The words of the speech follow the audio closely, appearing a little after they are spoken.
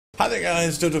Hi there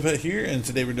guys, Pet here, and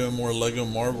today we're doing more LEGO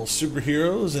Marvel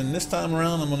superheroes, and this time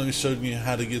around I'm going to be showing you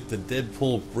how to get the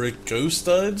Deadpool brick ghost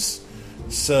studs.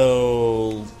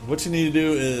 So what you need to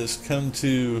do is come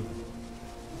to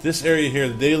this area here.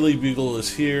 The Daily Bugle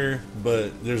is here,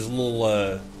 but there's a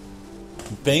little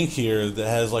bank here that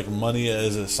has like money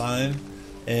as a sign,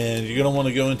 and you're going to want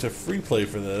to go into free play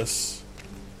for this.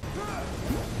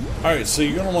 Alright, so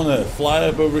you're going to want to fly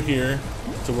up over here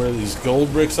to where these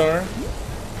gold bricks are.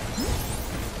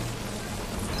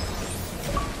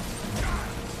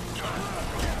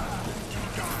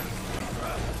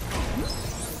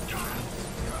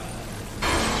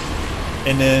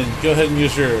 And then go ahead and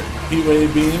use your heat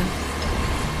wave beam.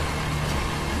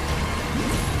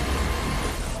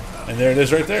 And there it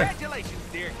is right there. Congratulations,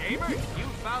 dear gamer. You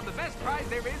found the best prize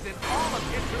there is in all of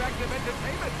interactive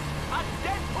entertainment. A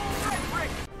Deadpool red brick.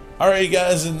 Alright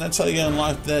guys, and that's how you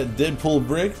unlock that Deadpool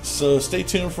brick. So stay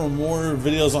tuned for more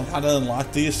videos on how to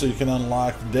unlock these so you can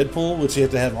unlock Deadpool, which you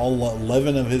have to have all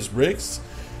 11 of his bricks.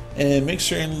 And make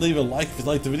sure and leave a like if you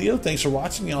liked the video. Thanks for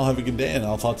watching. Y'all have a good day, and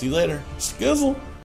I'll talk to you later. Skizzle!